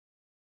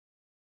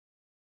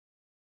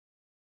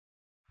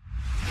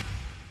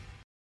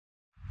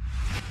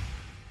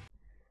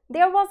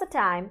There was a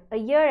time, a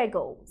year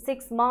ago,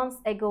 6 months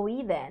ago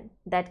even,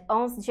 that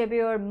Ons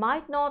Jabeur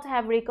might not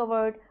have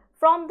recovered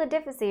from the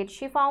deficit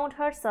she found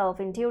herself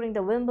in during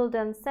the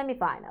Wimbledon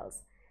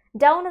semi-finals.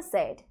 Down a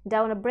set,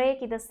 down a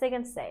break in the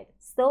second set,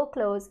 so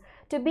close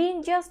to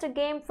being just a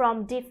game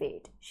from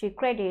defeat. She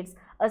credits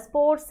a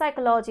sports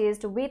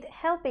psychologist with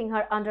helping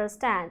her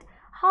understand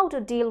how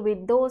to deal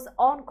with those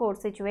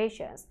on-court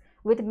situations,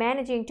 with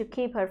managing to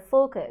keep her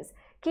focus,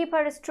 keep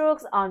her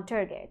strokes on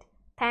target.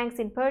 Thanks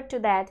in part to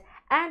that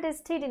and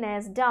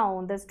steadiness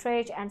down the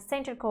stretch and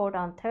center court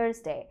on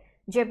Thursday,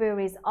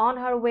 Jabeur is on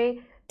her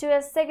way to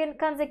a second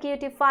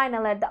consecutive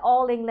final at the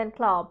All England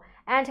Club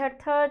and her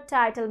third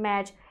title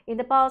match in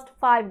the past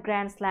 5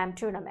 Grand Slam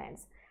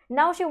tournaments.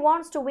 Now she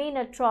wants to win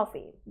a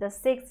trophy. The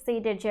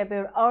 6th-seeded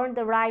Jabeur earned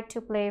the right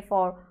to play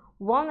for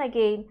one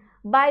again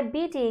by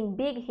beating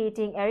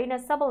big-hitting Aryna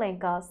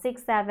Sabalenka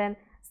 6-7,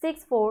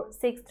 6-4,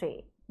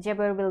 6-3.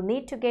 Jabeur will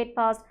need to get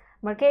past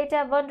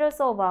Marketa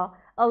Vondrousova,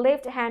 a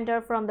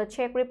left-hander from the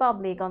Czech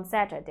Republic, on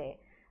Saturday.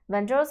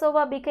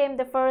 Vondrousova became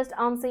the first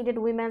unseeded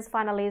women's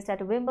finalist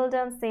at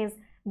Wimbledon since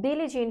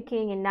Billie Jean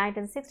King in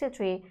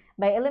 1963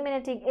 by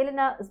eliminating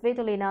Elena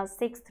Svitolina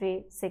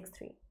 6-3,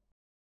 6-3.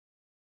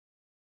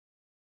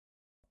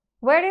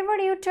 Wherever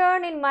you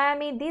turn in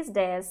Miami these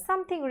days,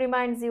 something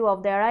reminds you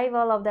of the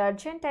arrival of the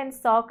Argentine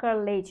soccer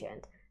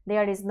legend.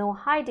 There is no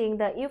hiding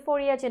the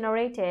euphoria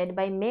generated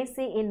by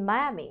Messi in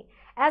Miami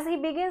as he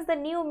begins the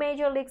new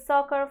Major League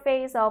Soccer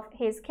phase of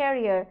his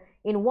career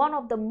in one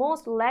of the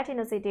most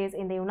Latino cities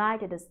in the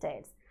United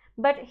States.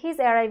 But his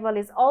arrival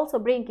is also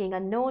bringing a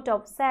note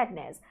of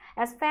sadness,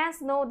 as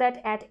fans know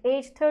that at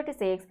age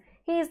 36,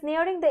 he is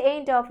nearing the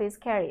end of his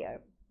career.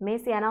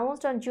 Messi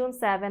announced on June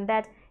 7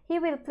 that he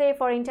will play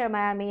for Inter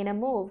Miami in a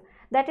move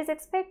that is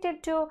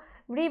expected to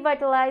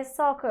revitalize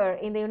soccer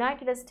in the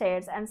United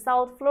States and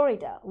South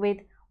Florida with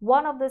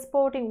one of the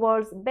sporting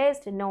world's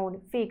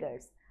best-known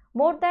figures.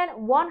 More than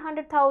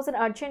 100,000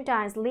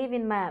 Argentines live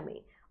in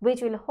Miami,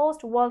 which will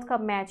host World Cup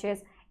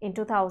matches in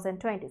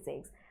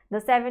 2026.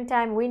 The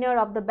 7-time winner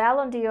of the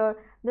Ballon d'Or,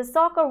 the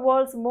soccer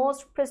world's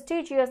most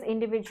prestigious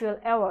individual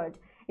award,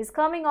 is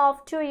coming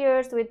off 2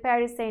 years with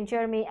Paris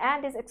Saint-Germain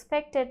and is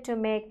expected to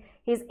make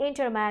his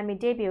Inter Miami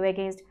debut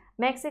against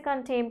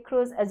Mexican team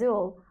Cruz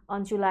Azul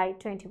on July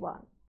 21.